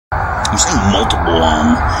I'm seeing multiple,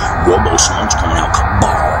 Robo Smokes coming out.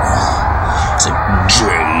 Cabal. It's like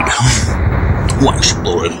Jade. What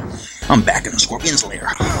exploded? I'm back in the Scorpion's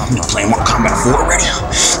lair. I'm playing Mortal Kombat 4 already.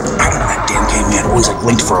 I don't know that damn game yet. Always like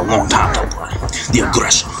linked for a long time to play. The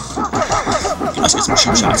Aggressor. Let's get some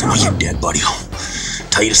cheap shots. Oh, you're dead, buddy.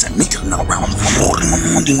 Tell you to send me to another round.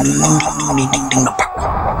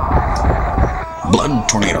 Blood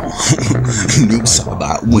Tornado. Noob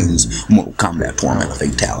Saibot wins Mortal Kombat Tournament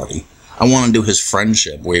Fatality. I want to do his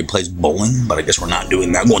friendship where he plays bowling, but I guess we're not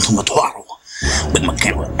doing that. Going to Mataro with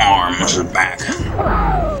mechanical arms and back.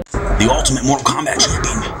 The ultimate Mortal Kombat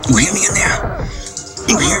champion. You hear me in there?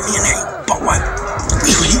 You hear me in there? But what?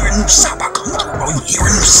 You hear Noob Saibot coming through, bro? You hear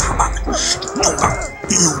Noob Saibot?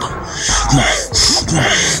 Noob. Come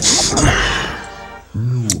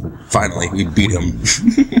on. Finally, we beat him.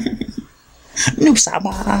 Noob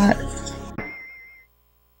Saibot.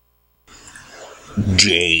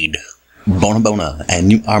 Jade. Bona,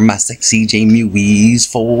 and you are my sexy J-Muies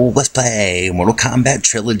for Let's Play Mortal Kombat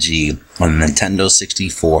Trilogy on Nintendo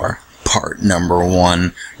 64, part number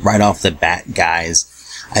 1. Right off the bat, guys,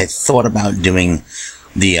 I thought about doing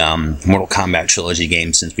the Mortal Kombat Trilogy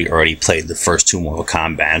game since we already played the first 2 Mortal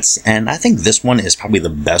Kombats, and I think this one is probably the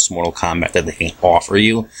best Mortal Kombat that they can offer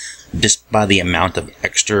you, just by the amount of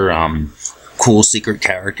extra cool secret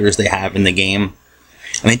characters they have in the game.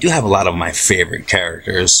 And I do have a lot of my favorite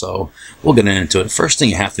characters, so we'll get into it. First thing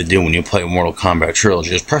you have to do when you play Mortal Kombat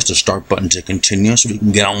Trilogy is press the start button to continue so we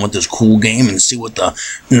can get on with this cool game and see what the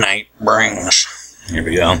night brings. Here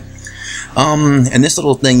we go. And this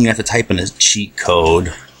little thing you have to type in a cheat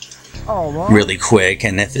code really quick,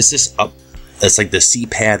 and if it's just up, it's like the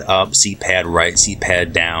C-pad up, C-pad right,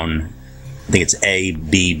 C-pad down. I think it's A,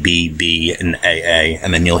 B, B, B, and AA,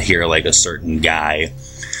 and then you'll hear like a certain guy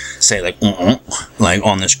say like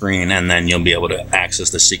on the screen, and then you'll be able to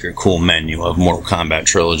access the secret cool menu of Mortal Kombat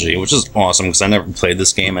Trilogy, which is awesome because I never played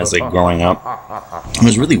this game as like growing up. It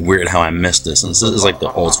was really weird how I missed this, and this is like the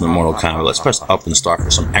ultimate Mortal Kombat. Let's press up and start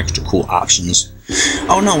for some extra cool options.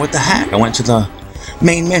 Oh no, what the heck? I went to the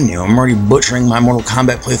main menu. I'm already butchering my Mortal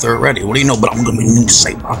Kombat playthrough already. What do you know? But I'm gonna be Noob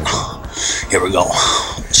Saibot. Here we go.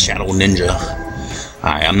 Shadow Ninja.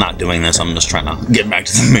 Alright, I'm not doing this, I'm just trying to get back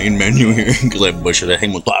to the main menu here, because I butchered it. Hey,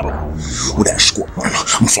 Mutaro, with that Scorpion,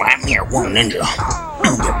 I'm flying here, one ninja.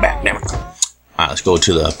 Get back, damn it. Alright, let's go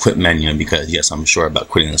to the quit menu, because yes, I'm sure about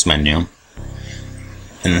quitting this menu.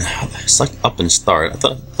 And it's like up and start. I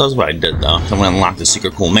thought that was what I did, though. So I'm going to unlock the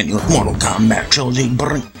secret cool menu with Mortal Kombat Trilogy.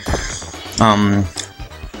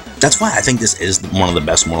 That's why I think this is one of the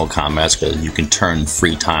best Mortal Kombats, because you can turn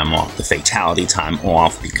free time off, the fatality time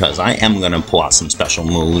off, because I am going to pull out some special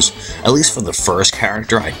moves. At least for the first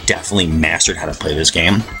character, I definitely mastered how to play this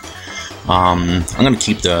game. I'm going to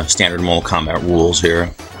keep the standard Mortal Kombat rules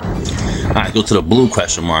here. Alright, go to the blue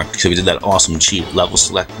question mark, because we did that awesome cheat. Level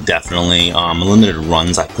select, definitely. Limited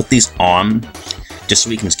runs, I put these on just so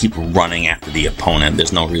we can just keep running after the opponent.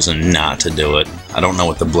 There's no reason not to do it. I don't know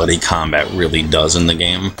what the bloody combat really does in the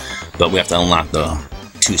game, but we have to unlock the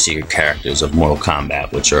 2 secret characters of Mortal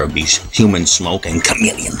Kombat, which are Beast, Human Smoke, and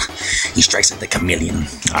Chameleon. He strikes at the Chameleon.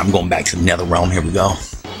 I'm going back to the Nether Realm. Here we go.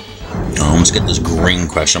 Let's get this green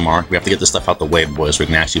question mark. We have to get this stuff out the way, boys, so we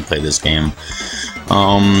can actually play this game.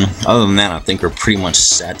 Other than that, I think we're pretty much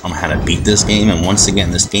set on how to beat this game. And once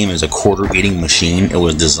again, this game is a quarter-eating machine. It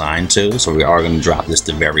was designed to, so we are going to drop this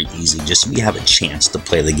to very easy, just so we have a chance to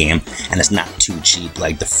play the game, and it's not too cheap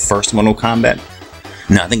like the first Mortal Kombat.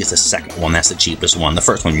 No, I think it's the second one. That's the cheapest one. The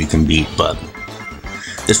first one you can beat, but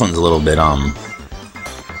this one's a little bit,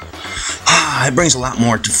 it brings a lot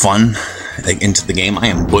more fun into the game. I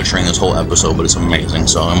am butchering this whole episode, but it's amazing,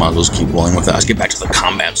 so I might as well just keep rolling with that. Let's get back to the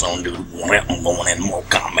combat zone, dude. I'm going in Mortal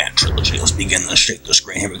Kombat Trilogy. Let's begin to shake the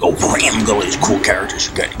screen. Here we go. Bam! Go to these cool characters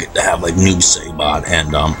you get to have, like Noob Saibot and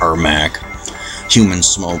Ermac, Human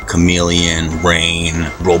Smoke, Chameleon, Rain,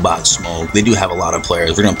 Robot Smoke. They do have a lot of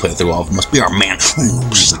players. We're gonna play through all of them. Must be our man,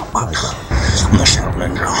 Noob Saibot. I'm the Shadow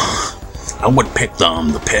Ninja. I would pick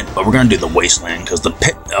the pit, but we're gonna do the Wasteland because the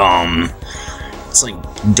pit, it's like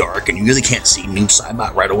dark and you really can't see Noob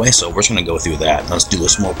Saibot right away, so we're just gonna go through that. Let's do a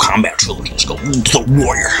small combat trilogy. Let's go to the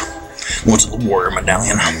warrior. Went to the warrior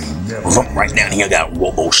medallion. Right down here, I got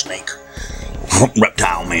Robo Snake,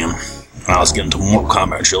 Reptile Man. Now let's get into Mortal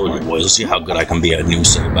Kombat Trilogy, boys. Let's see how good I can be at Noob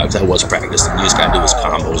Saibot. I was practicing. You just gotta do his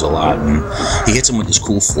combos a lot. And he hits him with this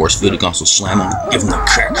cool force field. He can also slam him, give him a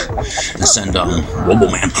kick, and send Robo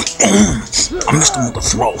Man. I missed him with the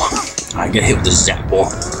throw. I get hit with the zap ball.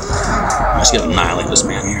 Let's get annihilate this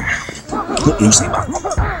man here. Noob Saibot.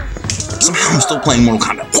 Somehow I'm still playing Mortal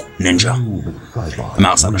Kombat Ninja. I'm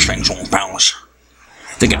outside of Strange Zone Palace.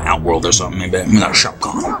 Think an outworld or something, maybe. Not Shao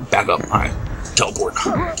Kahn. Back up. Alright. Teleport.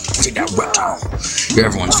 Take that reptile. You're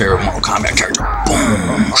everyone's favorite Mortal Kombat character.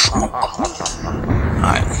 Boom.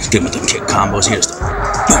 Alright, give him them kick combos. Here's the.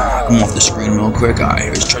 Knock him off the screen real quick.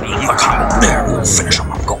 Alright, here's trying to get another combo. There, we'll finish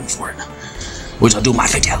him. I'm going for it. Which I'll do my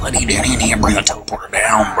fatality, Danny, and here, bring the teleporter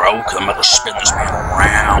down, bro. Cause I'm about to spin this man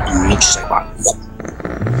around. And Noob Saibot.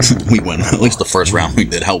 We win. At least the first round we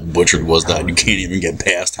did. How butchered was that? You can't even get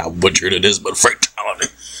past how butchered it is, but fatality.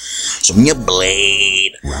 So your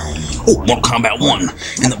blade. Oh, Mortal Kombat 1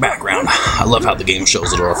 in the background. I love how the game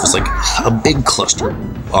shows it off. It's like a big cluster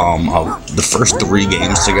of the first 3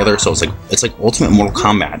 games together. So it's like Ultimate Mortal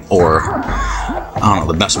Kombat, or I don't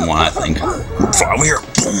know, the best one, I think. Fly over here,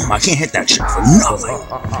 boom! I can't hit that shit for nothing.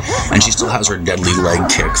 And she still has her deadly leg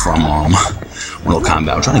kick from Mortal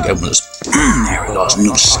Kombat. I'm trying to get one of this. There he goes,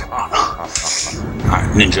 Noob Saibot. Alright,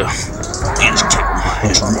 ninja. And just kick him.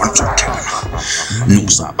 Here's 1, 2, 10. Noob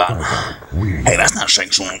Saibot. Hey, that's not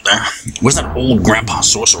Shang Tsung right there. Where's that old grandpa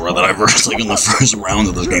sorcerer that I versed like in the first round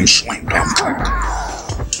of this game? Slam down kick.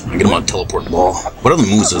 I get him on a teleport ball. What other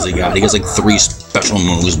moves does he got? He has like 3 special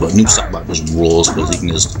moves, but Noob Saibot just rules because he can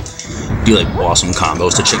just do like awesome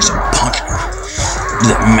combos to chicks and punch him. Do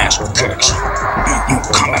that massive kicks.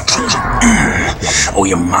 Kombat Trilogy. Oh,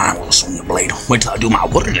 your mind will swing your blade. Wait till I do my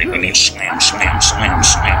slam, slam, slam,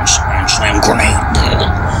 slam, slam, slam, grenade.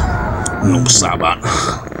 Noob Saibot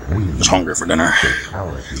is hungry for dinner.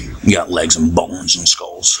 You got legs and bones and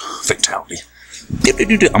skulls. Fatality.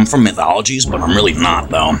 I'm from mythologies, but I'm really not,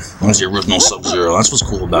 though. That's the original Sub-Zero. That's what's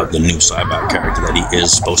cool about the Noob Saibot character, that he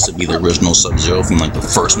is supposed to be the original Sub-Zero from, like, the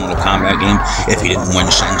first Mortal Kombat game, if he didn't win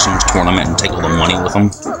Shang Tsung's tournament and take all the money with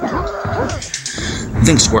him. I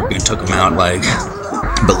think Scorpion took him out, like,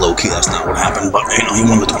 but low-key, that's not what happened, but, you know, he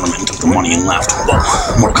won the tournament and took the money and left. Well,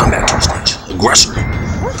 Mortal Kombat 2 stage. Aggressor.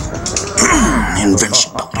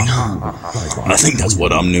 Invincibility. And I think that's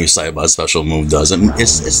what Noob Saibot's special move does. I mean, it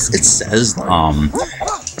says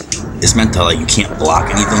it's meant to, like, you can't block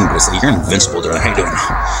anything, but it's like you're invincible during. How you doing?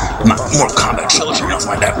 I'm not Mortal Kombat Trilogy or nothing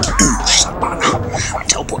like that. I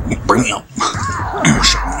teleport me, bring me up.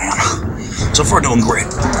 Shao, man. So far, doing great.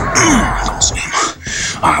 Don't see him.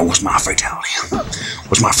 Alright, what's my fatality?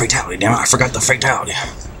 What's my fatality? Damn it, I forgot the fatality.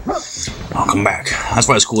 I'll come back. That's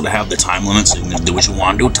why it's cool to have the time limit, so you can do what you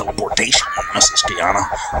want to do. Teleportation. Mrs. Tiana.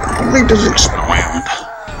 Spin around.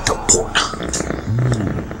 Teleport.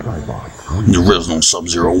 The original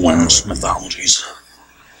Sub-Zero wins mythologies.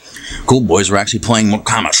 Cool, boys. We're actually playing Mortal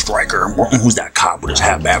Kombat Striker. Who's that cop with his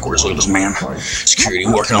hat backwards? Look at this man. Security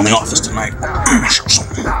working on the office tonight.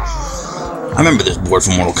 I remember this board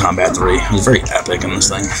from Mortal Kombat 3. It was very epic in this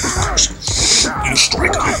thing.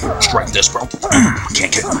 Striker. Strike this, bro.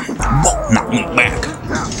 Can't kick him. Whoa, knock me back.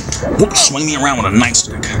 Whoop, swing me around with a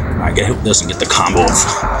nightstick. I get hit with this and get the combo of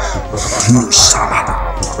Noob Saibot.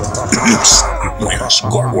 Noob Saibot wins.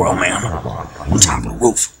 Gargoyle man. On top of the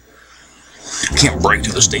roof. I can't break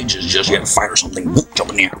through the stages just yet. Fight or something. Whoop, jump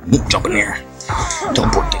in there. Whoop, jump in there.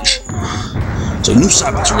 Teleportation. So Noob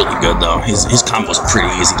Saibot's really good though. His combos are pretty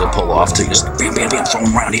easy to pull off. To just bam, bam, bam, throw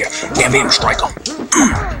him around here. Bam, bam, strike him.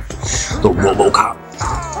 Little RoboCop.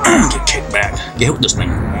 Get kicked back. Get hit with this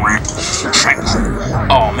thing.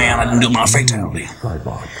 Oh man, I didn't do my fatality.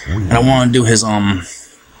 And I want to do his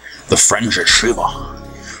the French Shiva.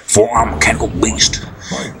 Forearm mechanical beast.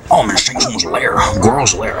 Oh, I'm in Shang Tsung's lair.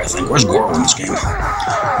 Goro's lair, I think. Where's Goro in this game?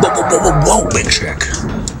 Whoa, whoa, whoa, whoa, whoa, big chick.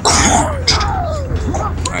 Crunched.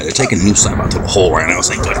 Alright, they're taking Noob Saibot to the hole right now.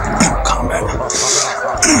 This ain't good. Combat.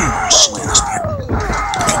 Slam this man.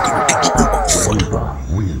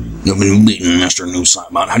 You've been beaten, Mr. Noob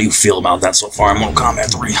Saibot. How do you feel about that so far in Mortal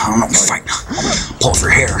Kombat 3? I don't know, fight. Pull off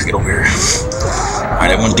your hair. Get over here.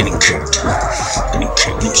 Alright, everyone's getting kicked. Getting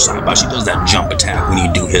kicked. Noob Saibot. She does that jump attack when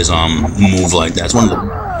you do his move like that. It's one of the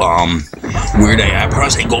weird AI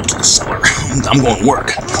parts. Hey, go up to the cellar. I'm going to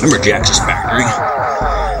work. Remember Jax's factory?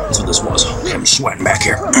 That's what this was. Okay, I'm sweating back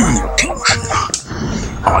here.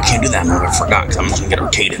 Oh, I can't do that move. I forgot because I'm just going to get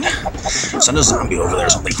arcaded. Send a zombie over there or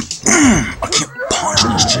something. I can't punch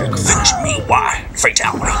this chick. Finish me. Why?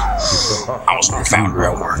 Fatality. I was not a founder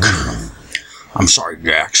at work. I'm sorry,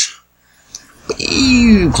 Jax.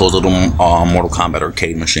 Close the little Mortal Kombat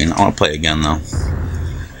arcade machine. I want to play again, though.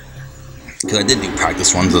 Because I did do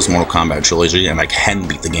practice runs of this Mortal Kombat Trilogy, and I can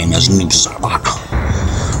beat the game as Noob Saibot.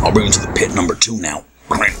 I'll bring him to the pit number 2 now.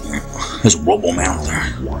 There's a Robo Man out there.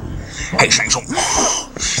 Hey, Shang Tsung.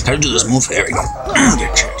 How to do this move? There we go.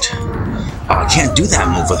 Get kicked. I can't do that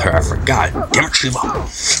move with her. I forgot. Damn it, Shiva.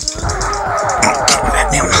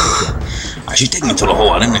 Damn. She's taking me to the hole.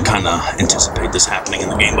 I didn't kind of anticipate this happening in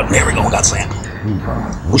the game, but there we go. Got slammed.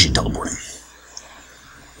 Who's she teleporting?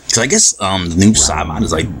 Cause I guess the Noob Saibot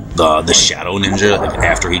is like the Shadow Ninja, like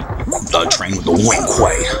after he trained with the Wing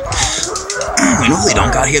Kuei. You know what they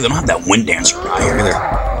don't got here? They don't have that Wind Dancer guy here either.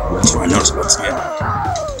 That's what I noticed about this game.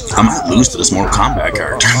 I might lose to this Mortal Kombat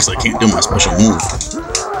character because I can't do my special move.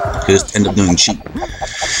 I just end up doing cheap.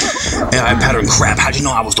 Yeah, I pattern crap. How'd you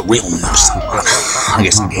know I was the real Noob Saibot? I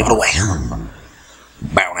guess I gave it away.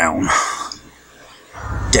 Bow down.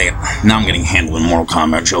 Dang it. Now I'm getting handled in Mortal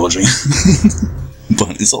Kombat Trilogy.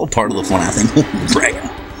 But it's all part of the fun, I think. Dragon.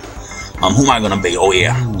 Who am I gonna be? Oh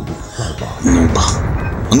yeah. Nope.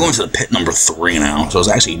 I'm going to the pit number 3 now, so there's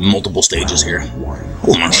actually multiple stages here.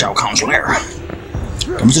 Oh, I'm on Shao Kahn's lair.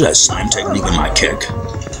 I'm gonna do that slam technique in my kick.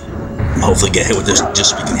 Hopefully get hit with this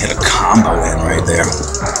just so we can hit a combo in right there.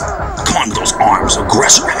 Come on with those arms,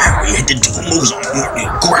 aggressor. How you did 2 moves on the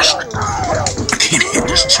aggressor. I can't hit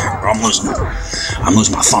this chick, or I'm losing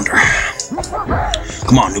my thunder.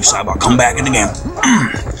 Come on, Noob Saibot, come back in the game.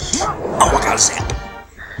 Oh, I got zapped.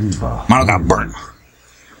 Mine got burnt.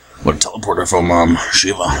 What a teleporter from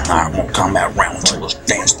Shiva. Alright, Mortal Kombat round 2. Let's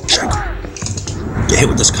dance the check. Get hit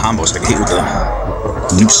with this combo so I can hit with the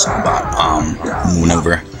Noob Saibot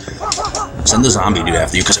maneuver. Send the zombie dude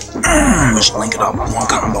after you because just link it up. 1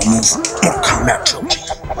 combo move. Mortal Kombat Trilogy.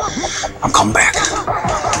 I'm coming back.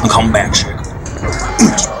 I'm coming back, chick.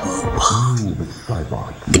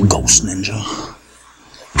 The Ghost Ninja.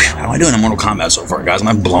 How am I doing in Mortal Kombat so far, guys? Am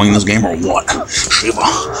I blowing this game or what? Shiva.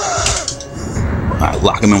 Alright,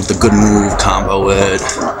 lock him in with a good move. Combo it,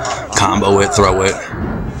 throw it.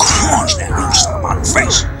 Crunch that Noob Saibot in the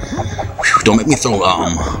face. Don't make me throw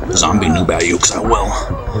zombie noob at you, because I will.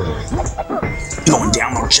 Going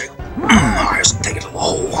down, little chick. Alright, let's take it to the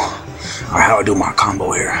hole. Alright, how do I do my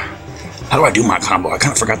combo here? How do I do my combo? I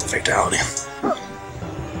kind of forgot the fatality.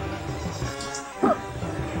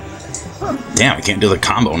 Damn, I can't do the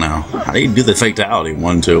combo now. How do you do the fatality?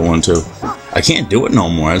 1, 2, 1, 2. I can't do it no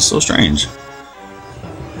more. It's so strange.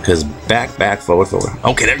 Because back, forward.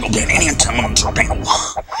 Okay, there you go.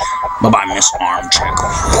 Bye-bye, Miss Arm Check.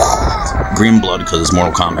 Green blood because it's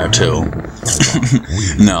Mortal Kombat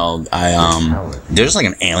 2. No, there's like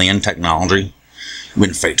an alien technology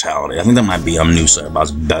with fatality. I think that might be Noob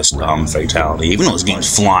Saibot's best fatality. Even though this game's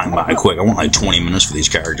flying by quick, I want like 20 minutes for these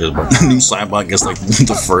characters, but Noob Saibot gets like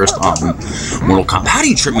the first Mortal Kombat. How do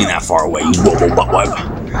you trip me that far away? You whoa, butt.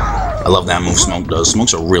 I love that move Smoke does.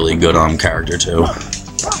 Smoke's a really good character too.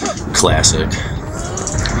 Classic.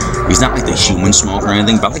 He's not like the human Smoke or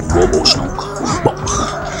anything, but I like Robo Smoke. Whoa.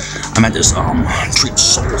 I'm at this treat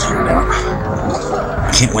souls here now.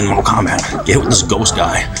 I can't win Mortal Kombat. Get hit with this ghost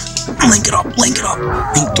guy. Link it up.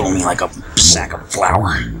 He threw me like a sack of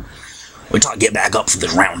flour. Wait till I get back up for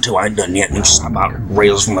this round 2. I ain't done yet. Noob Saibot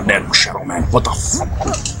raises from the dead with Shadow Man. What the f?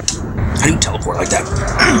 How do you teleport like that?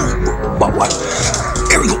 But what?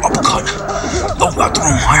 There we go, uppercut. Oh, I threw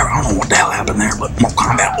him higher. I don't know what the hell happened there, but Mortal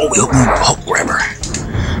Kombat. Oh, we hooked me with a hook grabber.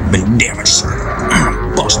 Been damaged, sir.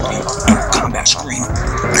 Busted me. Combat screen.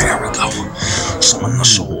 There we go. Summon the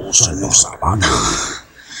souls to Noob Saibot.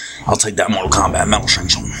 I'll take that Mortal Kombat metal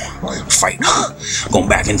shanks on. Fight. Going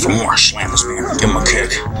back in for more. Slam this man. Give him a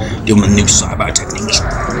kick. Give him a Noob Saibot technique. Just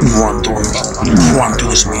run through him. Run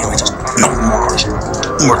through this man. Just no more.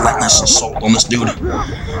 Relentless assault on this dude.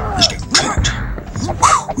 Just get kicked.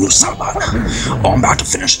 Noob Saibot. Oh, I'm about to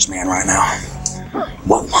finish this man right now.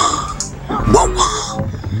 Whoa.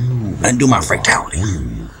 I didn't do my fatality.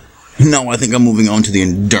 No, I think I'm moving on to the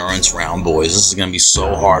endurance round, boys. This is gonna be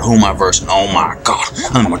so hard. Who am I versing? Oh my god.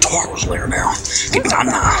 I'm in Mataro's lair now. Get down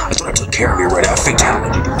now. That's what I took care of you right now.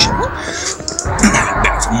 Fatality, dude. Now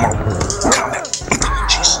back for Mortal Kombat.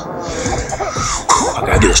 Jeez. I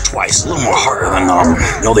gotta do this twice. It's a little more harder than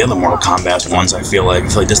the other Mortal Kombat ones, I feel like.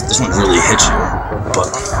 This one really hits you. But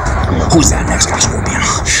who's that next guy, Scorpion?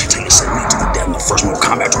 Take a segment to the dead in the first Mortal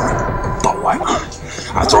Kombat tournament. But what?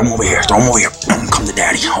 I throw him over here. Come to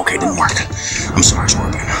daddy. Okay, didn't work. I'm sorry,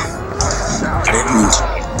 Scorpion. I didn't mean to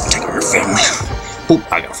take over your family. Oop,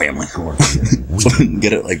 I got a family.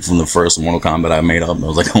 Get it like from the first Mortal Kombat I made up. I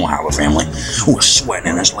was like, oh, I have a family. Ooh,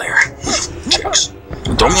 sweating in his lair. Chicks.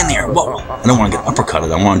 Throw me in there. Whoa. I don't want to get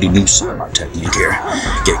uppercutted. I want to do Noob Saibot technique here.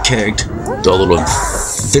 Get kicked. Do a little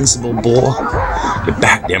invincible ball. Get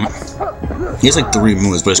back, damn it. He has like 3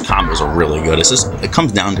 moves, but his combos are really good. It's just, it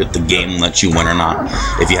comes down to if the game lets you win or not,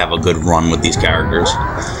 if you have a good run with these characters.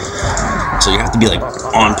 So you have to be like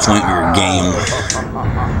on point with your game.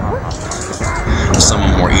 There's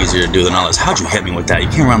someone more easier to do than others. How'd you hit me with that? You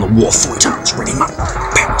came around the wall 4 times. Ready, my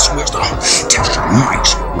pants. Where's the test your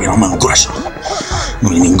mics? Wait, I'm an aggressor.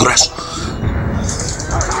 I'm an aggressor.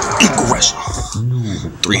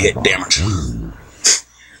 3-hit damage.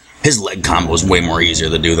 His leg combo was way more easier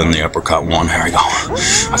to do than the uppercut one. Here we go.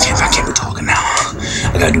 I can't be talking now.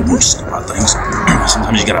 I gotta do Noob Saibot things.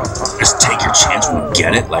 Sometimes you gotta just take your chance when you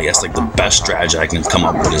get it. Like, that's like the best strategy I can come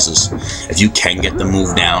up with is if you can get the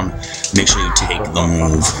move down, make sure you take the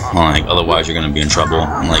move. Like, otherwise you're gonna be in trouble.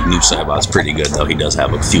 And like, Noob Saibot's pretty good though. He does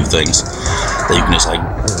have a few things that you can just like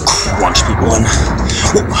crunch people in.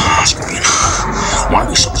 Whoa, Scorpion. Wanna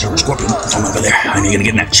be Sub-Zero, Scorpion? Come over there. I know you're gonna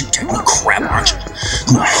get in that cheap technique crap, aren't you?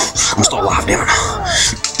 Come on, I'm still alive, damn it.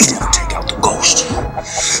 Take out the ghost.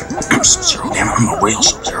 Sub-Zero, damn it, I'm a real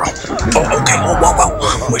Sub-Zero. Oh, okay, oh,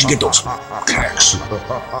 whoa. Where'd you get those cacks?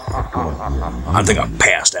 I think I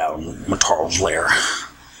passed out in Mataro's lair.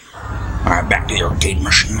 Alright, back to the arcade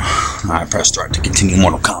machine. Alright, press start to continue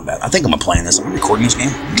Mortal Kombat. I think I'm playing this. I'm recording this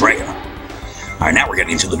game. Dragon. Alright, now we're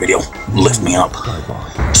getting into the video. Lift me up.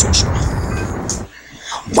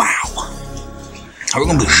 Wow. How are we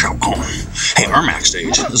gonna do Shao Kahn? Hey, Ermac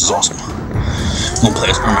stage. This is awesome. I'm gonna play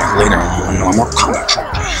as Ermac later on my Mortal Kombat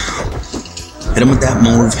Trilogy. Hit him with that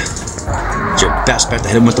move. It's your best bet to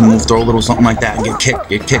hit him with the move. Throw a little something like that and get kicked.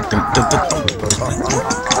 I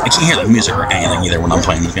can't hear the music or anything either when I'm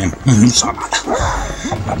playing this game. Noob Saibot.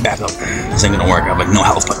 Back up. This ain't gonna work. I have like no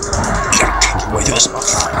health, but you gotta take your way through this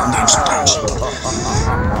game sometimes.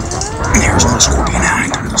 There's my Scorpion now.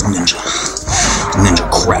 There's ninja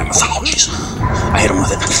crab mythologies. I hit him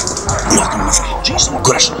with it. Lock him mythologies. I'm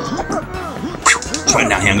aggression. It's right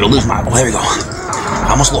down here. I'm gonna lose my eyeball. There we go. I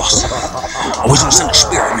almost lost. I was gonna send a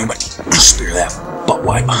spear at me, but spear that butt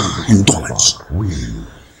wipe. Endurance.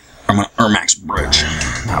 Ermac's bridge.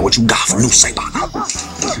 What you got for Noob Saibot?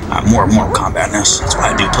 More Mortal Kombat in this. That's why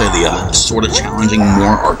I do play the sort of challenging,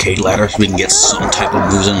 more arcade ladder so we can get some type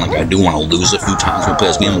of moves in. Like, I do want to lose a few times when we play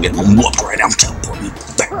this game and get whooped right now. Teleport me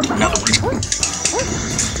back to another region.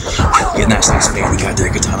 Getting that slice of you got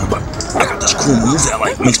that katana, but I got this cool move that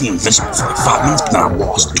like makes me invincible for like 5 minutes, but then I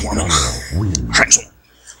lost the tournament. Transform.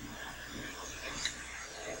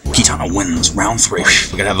 Kitana wins round 3.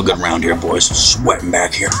 We gotta have a good round here, boys. Sweating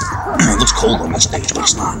back here. It looks cold on this stage, but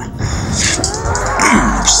it's not.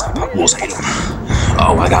 Wolves hate him.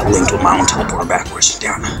 Oh, I got linked with my own teleporter backwards.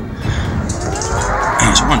 Down. I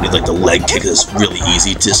just want to do like the leg kick. Is really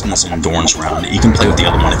easy. Just in this endurance round. You can play with the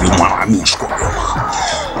other one if you want. I mean, Scorpio.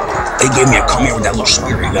 They gave me a come here with that little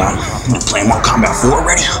spear you got. I'm playing Mortal Kombat 4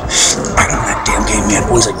 already. I don't know that damn game, man.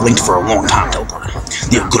 Always like linked for a long time. Teleporter.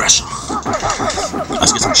 The aggressor.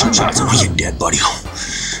 Let's get some chip shots. Oh, you're dead, buddy.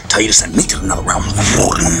 Tell you to send me to another round.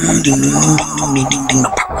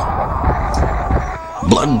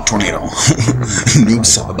 Blood tornado. Noob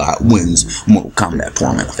Saibot wins Mortal Kombat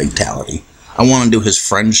tournament fatality. I want to do his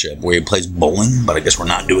friendship where he plays bowling, but I guess we're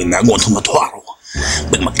not doing that. Going to Mataro.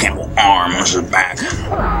 Big mechanical arm on his back.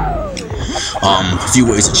 A few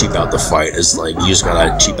ways to cheap out the fight is like you just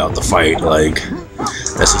gotta cheap out the fight. Like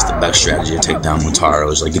that's just the best strategy to take down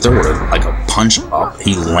Mataro. Is like you throw like a punch up,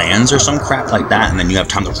 he lands or some crap like that, and then you have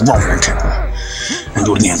time to run and kick him and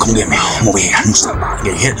do it again. Come get me. I'm over here. Noob Saibot.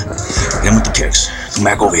 Get hit. Hit him with the kicks. Come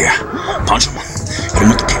back over here. Punch him. Hit him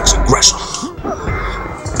with the kicks. Aggressor.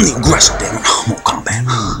 The aggressor, damn it. Mortal Kombat.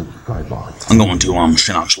 I'm going to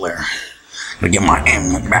Shinnok's lair. Gonna get my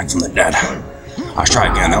amulet back from the dead. Let's try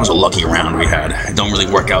again. That was a lucky round we had. It don't really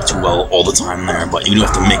work out too well all the time there, but you do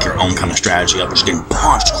have to make your own kind of strategy up. Just getting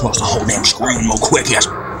punched across the whole damn screen real quick. He has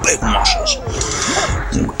big muscles.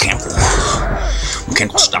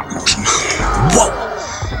 Mechanical stop motion. Whoa!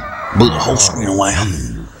 Blew the whole screen away.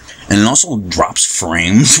 And it also drops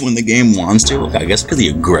frames when the game wants to. I guess because the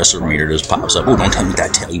aggressor meter just pops up. Oh, don't tell me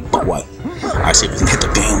that, tell you, but what? Alright, see if we can hit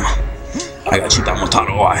the game. I gotta cheat that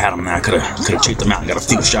Mataro. Oh, I had him there. I could've cheated him out and got a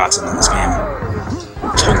few shots in this game.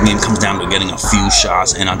 This whole game comes down to getting a few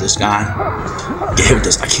shots in on this guy. Get hit with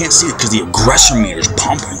this. I can't see it because the aggressor meter's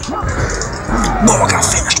pumping. Whoa, I got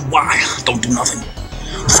finished. Why? Don't do nothing.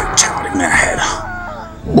 Fatality, man, head.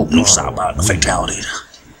 Whoa, Noob Saibot, the fatality.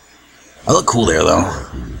 I look cool there, though.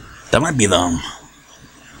 That might be the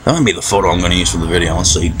photo I'm gonna use for the video.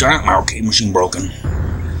 Let's see. Darn it, my arcade machine broken.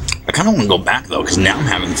 I kind of want to go back though, because now I'm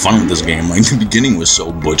having fun with this game. Like the beginning was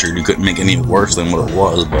so butchered, you couldn't make any worse than what it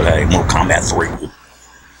was. But hey, Mortal Kombat 3.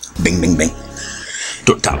 Bing, bing, bing.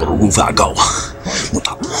 To the top of the roof I go.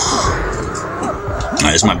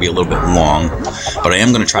 This might be a little bit long, but I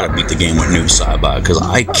am going to try to beat the game with Noob Saibot, because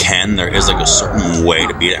I can. There is like a certain way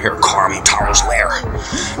to beat it. Here, Mataro's lair.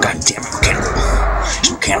 God damn it, mechanical.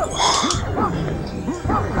 It's mechanical.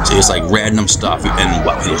 See, it's like random stuff, and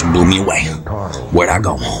wow, he just blew me away. Where'd I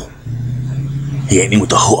go? He ate me with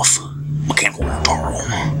the hoof. Mechanical Taro.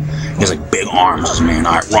 He has like big arms, this man.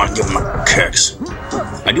 Alright, run, give him the kicks.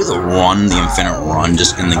 I do the run, the infinite run,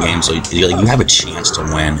 just in the game, so you have a chance to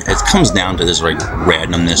win. It comes down to this like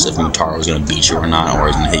randomness if Mutaro is going to beat you or not, or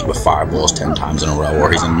he's going to hit you with fireballs 10 times in a row,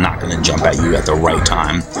 or he's not going to jump at you at the right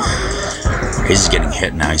time. He's just getting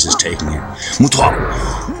hit now, he's just taking it. Mutaro!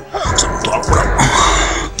 What's up, Mutaro? What up?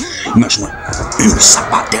 You messing with Noob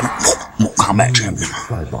Saibot, damn it. Mortal Kombat champion.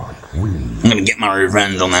 I'm going to get my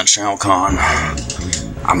revenge on that Shao Kahn.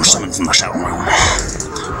 I'm summoned from the Shadow Realm.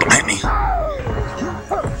 Don't hit me.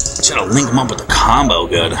 Just gotta link them up with the combo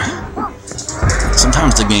good.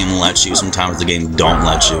 Sometimes the game lets you, sometimes the game don't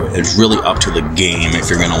let you. It's really up to the game if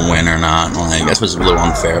you're gonna win or not. Like, that's what's a little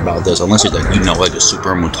unfair about this. Unless you're like, you know, like a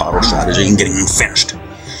super Mutaro strategy and getting him finished.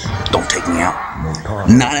 Don't take me out.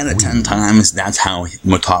 9 out of 10 times, that's how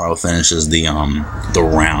Mutaro finishes the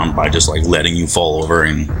round, by just like letting you fall over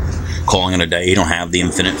and calling it a day. You don't have the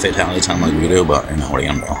infinite fatality time like we do, but you know what are you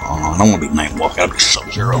gonna do? I don't want to be Nightwalk. I gotta be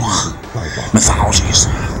Sub-Zero. Mythologies,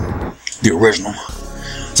 the original.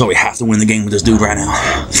 So we have to win the game with this dude right now.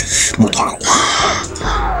 Mutaro.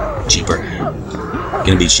 Cheaper.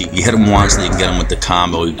 Gonna be cheap. You hit him once, then you can get him with the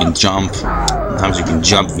combo. You can jump. Sometimes you can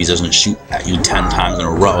jump if he doesn't shoot at you 10 times in a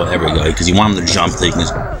row. There we go. Because you want him to jump, so you can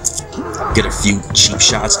just get a few cheap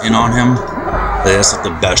shots in on him. That's like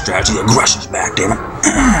the best strategy. The aggression's back, damn it.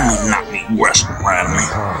 Knock me aggression right at me.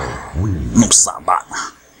 Noob Saibot.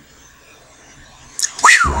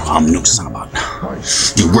 I'm Noob Saibot.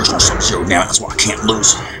 The original Sub-Zero, damn it. That's why I can't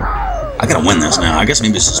lose. I gotta win this now. I guess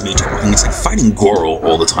maybe it's just me talking. It's like fighting Goro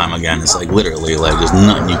all the time again. It's like literally, like, there's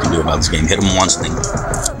nothing you can do about this game. Hit him once and then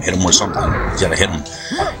hit him with something. You gotta hit him.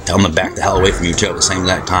 Tell him to back the hell away from you too at the same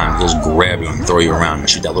exact time. He'll just grab you and throw you around and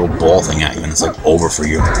shoot that little ball thing at you, and it's like over for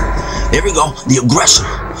you. There we go. The aggressor.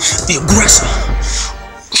 The aggressor.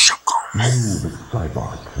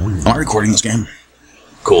 Am I recording this game?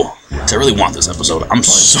 Cool. So I really want this episode. I'm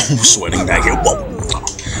so sweating back here. Whoa.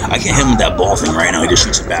 I can't hit him with that ball thing right now. He just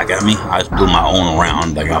shoots it back at me. I blew my own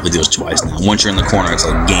around. Like, I have to do this twice now. Once you're in the corner, it's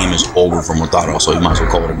like game is over for Mutaro, so you might as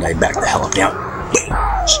well call it a day. Back the hell up down.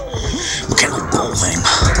 Mechanical ball thing.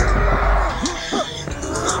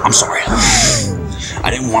 I'm sorry. I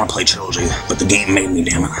didn't want to play Trilogy, but the game made me,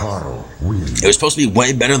 damn it. It was supposed to be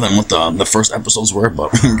way better than what the first episodes were,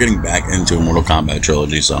 but we're getting back into Mortal Kombat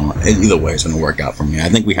Trilogy, so either way, it's going to work out for me. I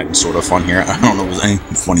think we had sort of fun here. I don't know if there's any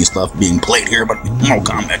funny stuff being played here, but Mortal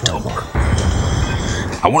Kombat teleport.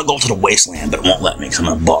 I want to go to the wasteland, but it won't let me because I'm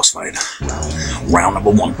in a boss fight. Round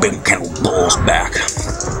number 1, big mechanical balls back.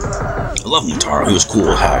 I love Mutaro. He was cool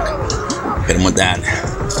as heck. Hit him with that.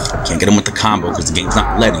 Can't get him with the combo because the game's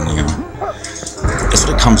not letting you. That's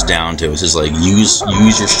what it comes down to. It's just like use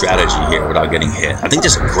your strategy here without getting hit. I think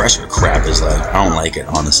this aggressor crap is like, I don't like it,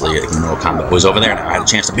 honestly. Like, Mortal Kombat was over there now. I had a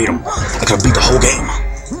chance to beat him. I could have beat the whole game.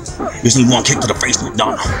 You just need one kick to the face and you're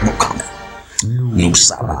done. Mortal Kombat. Noob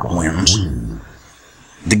Saibot wins.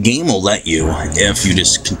 The game will let you if you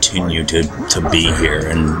just continue to be here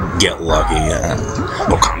and get lucky.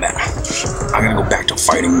 Mortal Kombat. I gotta go back to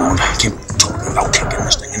fighting mode. I can't talk about kicking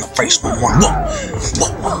this thing in the face no more.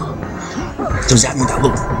 Whoa. Does that mean that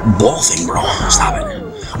little ball thing, bro? Stop it.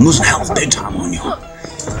 I'm losing health big time on you.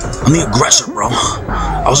 I'm the aggressor, bro.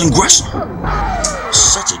 I was an aggressor.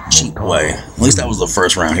 Such a cheap way. At least that was the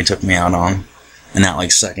first round he took me out on. And that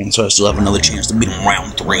like second, so I still have another chance to beat him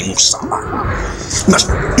round 3. Noob Saibot.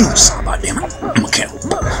 Noob Saibot, damn it. Mechanical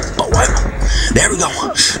ball wipe. There we go.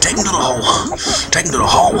 Take him to the hole. Take him to the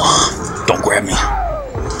hole. Don't grab me.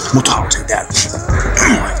 Mutaro, take that.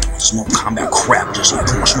 This Mortal Kombat crap just yet.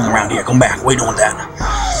 Come on, swing around here. Come back. What are you doing with that?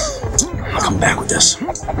 I'll come back with this.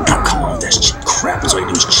 Oh, come on with this cheap crap. That's all you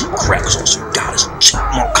do is cheap crap. Because all you got is cheap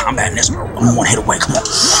Mortal Kombat in this, bro. I'm 1 hit away. Come on.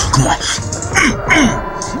 Come on.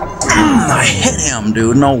 I hit him,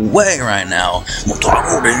 dude. No way right now.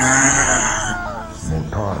 Mutaro.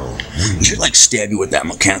 He should like stab you with that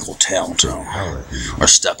mechanical tail too, or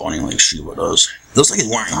step on you like Shiva does. It looks like he's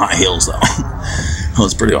wearing high heels though. That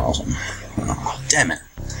was pretty awesome. Oh, damn it.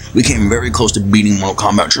 We came very close to beating Mortal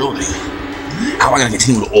Kombat Trilogy. How am I going to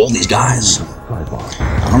continue with all these guys?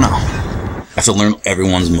 I don't know. I have to learn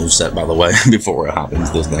everyone's moveset, by the way, before I hop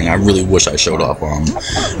into this thing. I really wish I showed off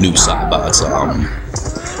Noob Saibot's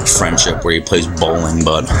friendship where he plays bowling,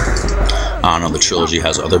 but I don't know, the Trilogy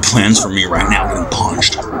has other plans for me right now, getting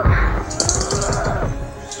punched.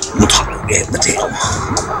 Mutaro, get the tail.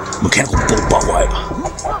 Mechanical butt wipe.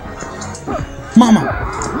 Mama!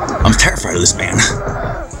 I'm terrified of this man.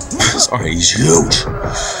 Sorry, he's huge.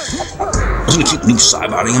 I'm just gonna keep Noob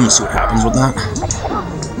Saibot him and see what happens with that.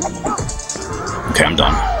 Okay, I'm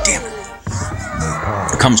done. Damn it.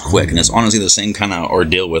 comes quick, and it's honestly the same kind of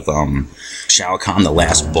ordeal with Shao Kahn, the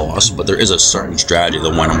last boss, but there is a certain strategy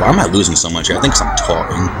that why am I losing so much here? I think because I'm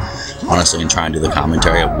talking, honestly, and trying to do the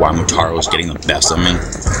commentary of why Mutaro is getting the best of me.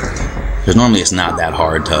 Because normally it's not that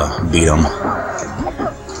hard to beat him.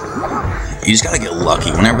 You just gotta get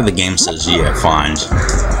lucky. Whenever the game says, yeah, fine,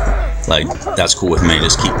 like, that's cool with me.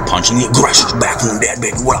 Just keep punching. The aggression's back from the dead,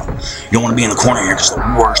 baby. What up? You don't want to be in the corner here because it's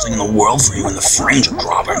the worst thing in the world for you when the frames are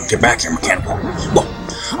dropping. Get back here, mechanical. Whoa,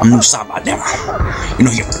 I'm Noob Saibot, damn it. You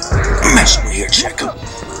know, you're messing with here, chick.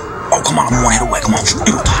 Oh, come on, I'm one hit away. Come on.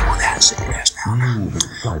 You don't talk about that. Sit your ass down.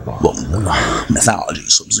 Whoa, mythology,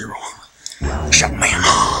 Sub-Zero. Shao Man.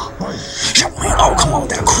 Shao Man. Oh, come on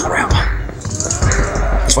with that crap.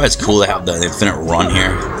 That's why it's cool to have the infinite run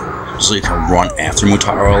here. So you can run after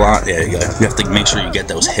Mutaro a lot. Yeah, you have to make sure you get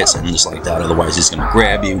those hits in just like that. Otherwise, he's going to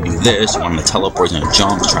grab you, do this. You want him to teleport, he's going to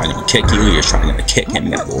jump, he's trying to kick you. You're trying to kick him,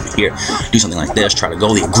 you got to go over here. Do something like this, try to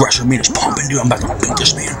go. The aggression meter's pumping, dude. I'm about to beat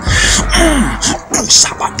this man.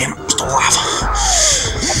 Saibot, damn it, I'm still alive.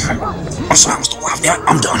 I'm sorry, I'm still alive. Damn it,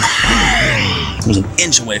 I'm done. I was an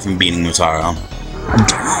inch away from beating Mutaro. I'm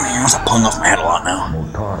down here. I'm pulling off my head a lot now.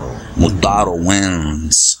 Mutaro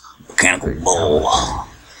wins. Mechanical bull.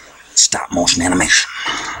 Stop motion animation.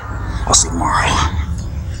 I'll see you tomorrow.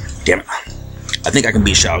 Damn it. I think I can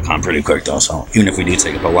beat Shao Kahn pretty quick though, so even if we do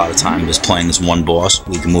take up a lot of time just playing this one boss,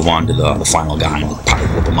 we can move on to the final guy and we'll probably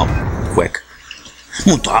whip him up quick.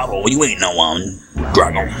 Mutaro, you ain't no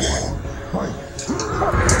dragon.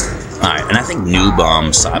 Alright, and I think Noob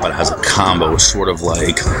Saibot has a combo sort of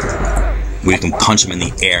like where you can punch him in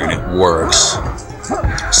the air and it works.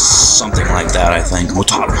 Something like that, I think.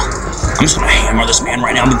 Mutaro. I'm just gonna hammer this man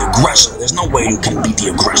right now. I'm the aggressor. There's no way you can beat the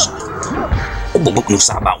aggressor. Noob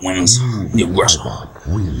Saibot wins. The aggressor.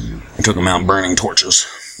 I took him out burning torches.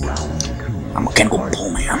 I'm a mechanical bull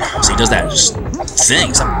man. So he does that just thing.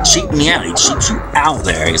 He's like cheating me out. He cheats you out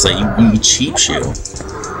there. He's like, he cheats you.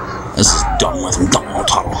 This is done with. I'm done with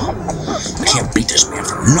Mutaro. I can't beat this man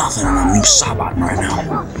for nothing, and I'm Noob Saibot right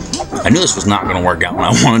now. I knew this was not going to work out when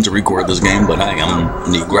I wanted to record this game, but hey,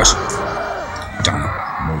 I'm the aggressor. Darn it.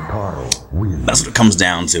 That's what it comes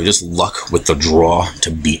down to. Just luck with the draw to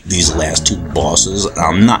beat these last two bosses.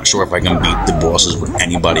 I'm not sure if I can beat the bosses with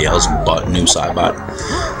anybody else but Noob Saibot.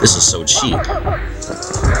 This is so cheap.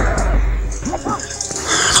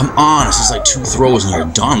 Come on, it's just like 2 throws and you're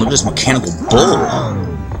done. Look at this mechanical bull.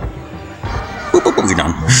 Boop, boop, boop, you're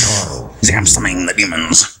done. I'm summoning the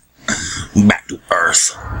demons. Back to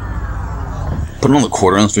Earth. Put another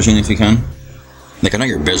quarter on this machine if you can. Like, I know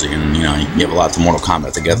you're busy and, you know, you have a lot of Mortal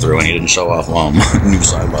Kombat to get through and you didn't show off Noob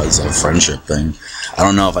Saibot's friendship thing. I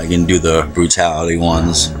don't know if I can do the brutality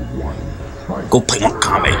ones. Go play Mortal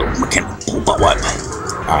Kombat, you mechanical butt wipe.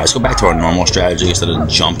 Alright, let's go back to our normal strategy instead of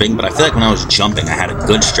jumping. But I feel like when I was jumping, I had a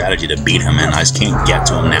good strategy to beat him, and I just can't get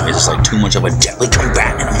to him now. He's just like too much of a deadly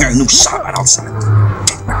combatant. I'm hearing Noob Saibot outside.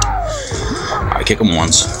 Alright, kick him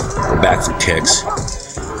once. Go back through kicks.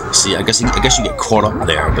 See, I guess you get caught up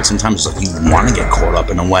there, but sometimes it's like you want to get caught up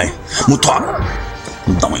in a way. Mutaro!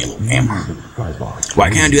 I'm done with you, little man. Why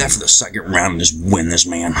can't I do that for the second round and just win this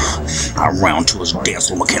man? I round to his dance,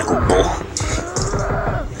 little mechanical bull.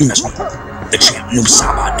 You mess with the champ, Noob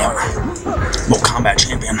Saibot, now. Mortal Kombat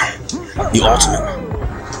champion. The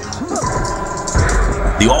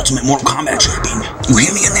ultimate Mortal Kombat champion. You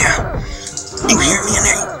hear me in there? You hear me in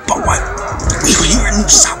there, you butt wipe? You hear a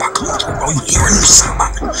Noob Saibot coming through, bro? You hear a Noob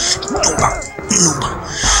Saibot? Noob.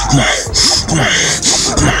 Come on.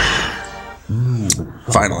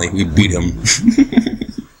 Finally, we beat him.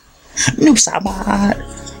 Noob Saibot.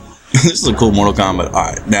 This is a cool Mortal Kombat.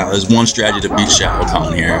 Alright, now there's one strategy to beat Shao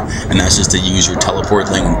Kahn here, and that's just to use your teleport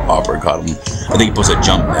thing and uppercut him. I think you're supposed to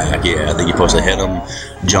jump back, yeah, I think you're supposed to hit him,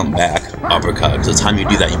 jump back, uppercut. Because the time you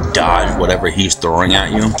do that, you dodge whatever he's throwing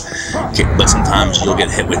at you. Okay, but sometimes you'll get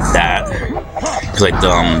hit with that. Because like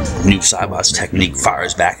the Noob Saibot's technique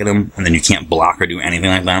fires back at him, and then you can't block or do anything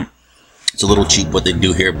like that. It's a little cheap what they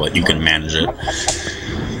do here, but you can manage it.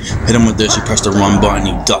 Hit him with this, you press the run button,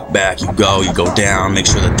 you duck back, you go down, make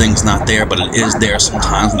sure the thing's not there, but it is there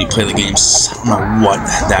sometimes when you play the game. I don't know what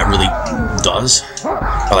that really does,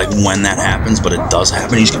 or like when that happens, but it does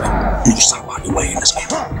happen. He's gonna stop your way in this game.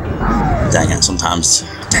 Dang it, sometimes,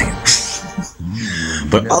 dang it.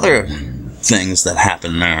 But other things that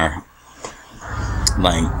happen there,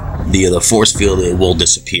 like the force field, it will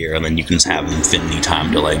disappear, and then you can just have infinity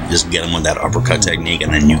time to like just get him with that uppercut technique,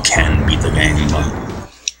 and then you can beat the game. But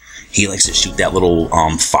he likes to shoot that little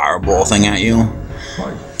fireball thing at you,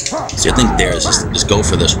 See, I think there's just go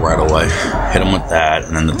for this right away. Hit him with that,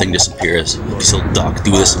 and then the thing disappears. Still duck,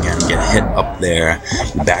 do this again, get hit up there.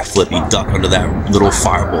 You backflip, you duck under that little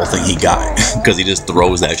fireball thing he got. Because he just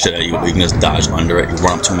throws that shit at you, but you can just dodge under it. You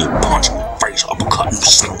run up to him, you punch him, face, uppercut, and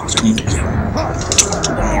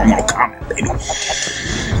Mortal Kombat, baby.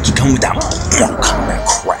 Keep coming with that Mortal Kombat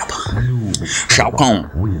crap. Shao Kahn.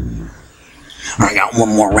 I got one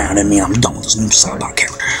more round in me and I'm done with this Noob Saibot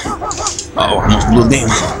character. Uh-oh, I almost blew the game.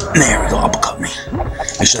 There we go, uppercut me.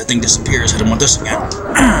 Make sure that thing disappears, hit him with this again.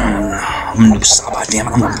 I'm Noob Saibot, damn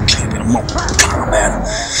it, I'm a champion, I'm Mortal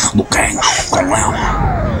Kombat. Look, gang, going out.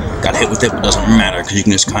 Got hit with it, but it doesn't matter, because you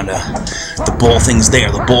can just kinda... The ball thing's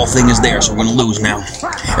there, so we're gonna lose now.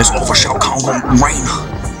 It's over, Shao Kahn gonna reign.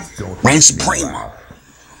 Reign supreme.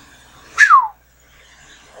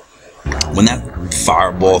 When that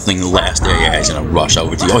fireball thing lasts there, yeah, he's gonna rush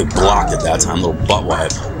over to you. Oh, he blocked it that time, little butt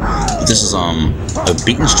wipe. But this is a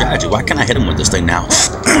beaten strategy. Why can't I hit him with this thing now?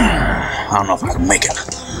 I don't know if I can make it.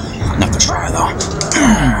 Not to try though.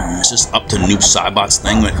 It's just up to Noob Saibot's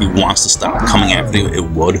thing. If he wants to stop coming after you, it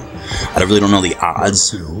would. I really don't know the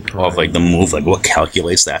odds of like the move, like what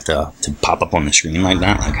calculates that to pop up on the screen like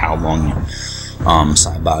that, like how long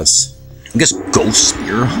Saibot's, I guess, Ghost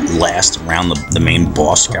Spear lasts around the main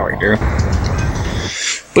boss character.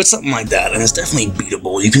 But something like that, and it's definitely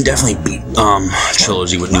beatable. You can definitely beat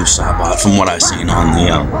Trilogy with Noob Saibot from what I've seen on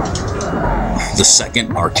the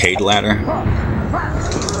second arcade ladder.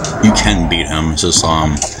 You can beat him. It's just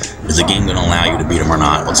is the game going to allow you to beat him or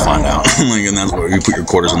not? Let's find out. Like, and that's where you put your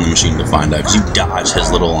quarters in the machine to find out, because you dodge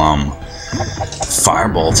his little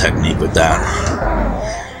fireball technique with that.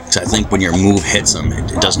 I think when your move hits him,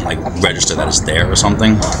 it doesn't like register that it's there or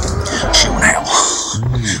something. Show now.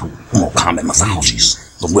 Mortal Kombat mythologies.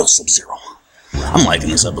 The Will Sub-Zero. I'm liking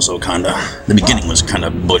this episode kinda. The beginning was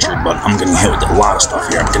kinda butchered, but I'm getting hit with a lot of stuff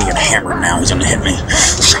here. I'm gonna get hammered now. He's gonna hit me.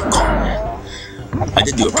 I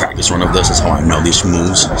did do a practice run of this. That's how I know these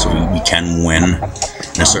moves, so you can win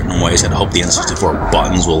in a certain ways. I hope the N64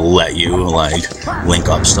 buttons will let you like link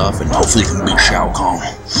up stuff, and hopefully you can beat Shao Kahn.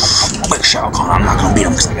 But Shao Kahn, I'm not gonna beat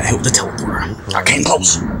him because I got hit with the teleporter. I came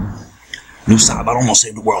close. Noob Saibot almost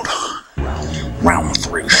saved the world. Round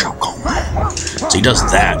 3, Shao Kahn. So he does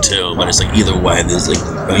that too, but it's like either way, there's like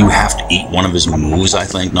you have to eat one of his moves. I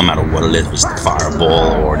think no matter what it is, it's the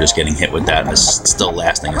fireball or just getting hit with that. It's still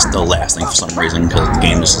lasting. It's still lasting for some reason because the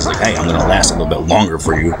game just is like, hey, I'm gonna last a little bit longer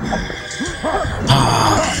for you.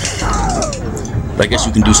 But I guess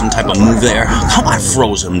you can do some type of move there. Come on,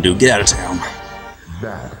 froze him, dude. Get out of town.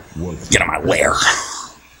 Get out of my lair.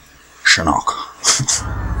 Shinnok.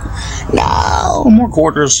 No, more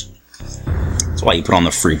quarters. That's why you put on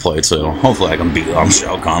the free play too. Hopefully I can beat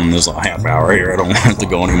Shao Kahn in this half hour here. I don't have to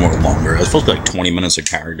go any more longer. It's supposed to be like 20 minutes of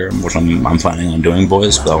character, which I'm planning on doing,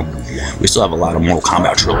 boys. So we still have a lot of Mortal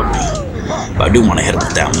Kombat Trilogy, but I do want to hit him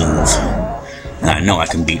with that move. And I know I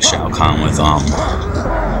can beat Shao Kahn with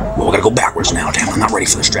well, we gotta go backwards now. Damn, I'm not ready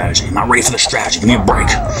for the strategy. I'm not ready for the strategy. Give me a break.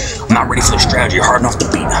 I'm not ready for the strategy. You're hard enough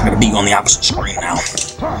to beat. I'm gonna beat you on the opposite screen now.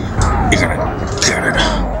 You're gonna get it.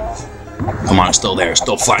 Come on, it's still there. It's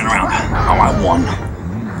still flying around. Oh, I won.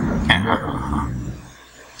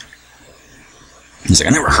 He's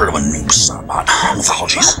like, I never heard of a Noob Saibot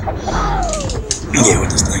mythologies. Yeah,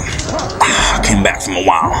 with this thing. I came back from a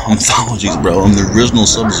while. Mythologies, bro. I'm the original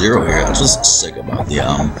Sub-Zero here. I was just sick about the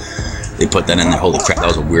they put that in there. Holy crap, that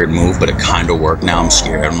was a weird move, but it kind of worked. Now I'm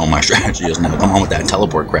scared. I don't know what my strategy is now. Come on with that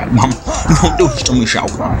teleport crap. Mom, you don't do this to me, Shao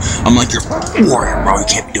Kahn. I'm like your warrior, bro. You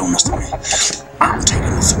can't be doing this to me. I'm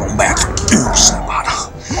taking the throne back from Noob Saibot.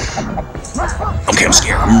 Okay, I'm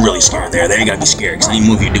scared. I'm really scared there. There you gotta be scared, because any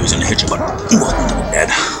move you do is gonna hit you, but welcome to the dead.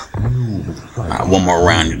 Alright, one more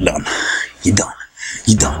round, you're done. You're done.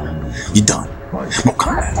 You're done. You're done. Mortal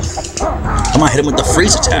Kombat. Come on, hit him with the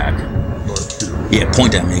freeze attack. Yeah,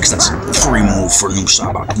 point at me, because that's a free move for Noob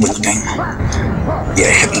Saibot to win the game.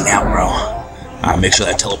 Yeah, hit me now, bro. Make sure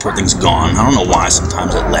that teleport thing's gone. I don't know why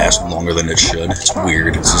sometimes it lasts longer than it should. It's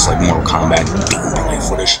weird. It's just like Mortal Kombat gameplay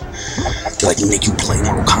footage. They like make you play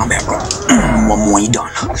Mortal Kombat, bro. One more, you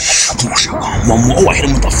done. Come on, Shao Kahn. One more. Oh, I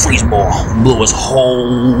hit him with the freeze ball. Blew his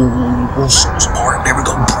whole apart. There we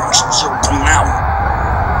go. Bro, Sub-Zero coming out.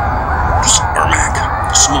 Ermac.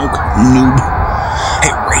 Smoke. Noob.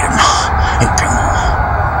 Hey, Raiden. Hey, Kahn.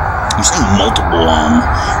 I'm seeing multiple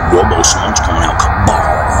Robo-Smokes coming out. Cabal.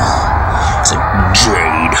 It's like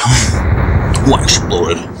Jade. One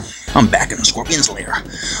exploded. I'm back in the Scorpion's lair.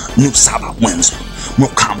 Noob Saibot wins.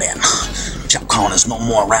 Mortal Kombat. Shao Kahn is no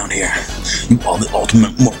more around here. You are the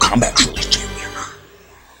ultimate Mortal Kombat Trilogy champion.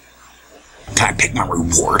 Can I pick my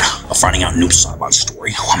reward of finding out Noob Saibot's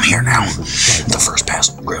story? Well, I'm here now. The first pass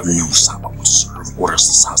of the grave, Noob Saibot will serve orders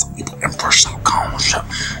the size of evil Emperor Shao Kahn.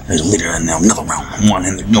 There's a leader in another realm. One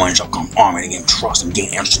in the joint shall come army to gain trust and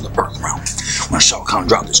gain answers to the earth realm. When Shao Kahn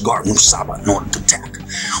dropped his guard, Noob Saibot in order to attack.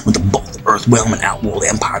 With both the earth realm and outworld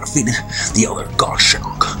empire defeated, the other god Shao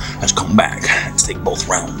has come back to take both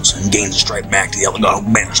realms and gains the straight back to the other god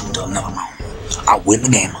who banished him to another realm. I win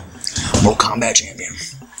the game. Mortal Kombat champion.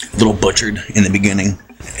 A little butchered in the beginning.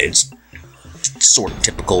 It's sort of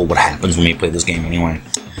typical what happens when you play this game anyway.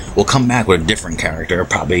 We'll come back with a different character.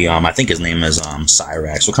 Probably, I think his name is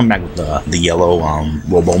Cyrax. We'll come back with the yellow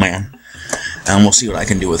Robo-Man. And we'll see what I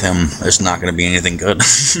can do with him. It's not going to be anything good,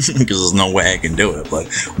 because there's no way I can do it, but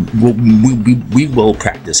we will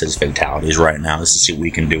practice his fatalities right now, just to see what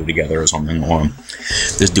we can do together or something, or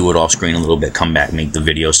just do it off screen a little bit, come back, make the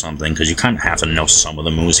video something, because you kind of have to know some of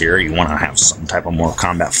the moves here. You want to have some type of Mortal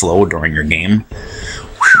Kombat flow during your game.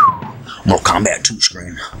 Whew. Mortal Kombat 2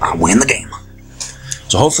 screen. I win the game.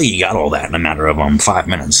 So hopefully you got all that in a matter of 5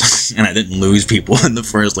 minutes, and I didn't lose people in the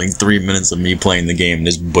first like 3 minutes of me playing the game,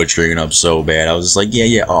 just butchering it up so bad. I was just like,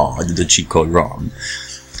 yeah, oh, I did the cheat code wrong.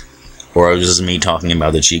 Or it was just me talking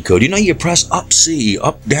about the cheat code. You know, you press up C,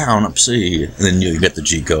 up down, up C, and then you get the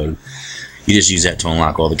cheat code. You just use that to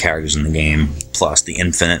unlock all the characters in the game, plus the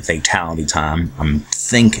infinite fatality time. I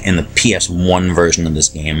think in the PS1 version of this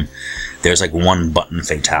game, there's like 1 button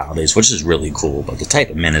fatalities, which is really cool, but the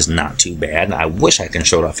type of min is not too bad. I wish I can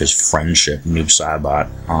show off his friendship, Noob Saibot.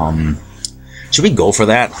 Should we go for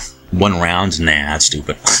that? 1 round? Nah, that's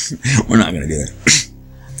stupid. We're not gonna do that.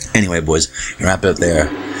 Anyway, boys, wrap it up there.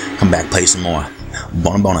 Come back, play some more.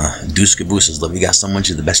 Bona, deuce cabooses, love you guys so much.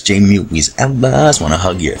 You're the best J-Muties ever. I just wanna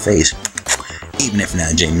hug your face. Even if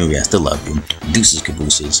not J-Movie, I still love you. Deuces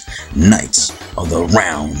cabooses, Knights of the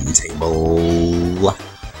Round Table.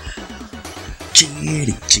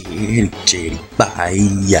 Chitty, chitty, chitty, bye.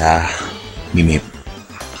 Me.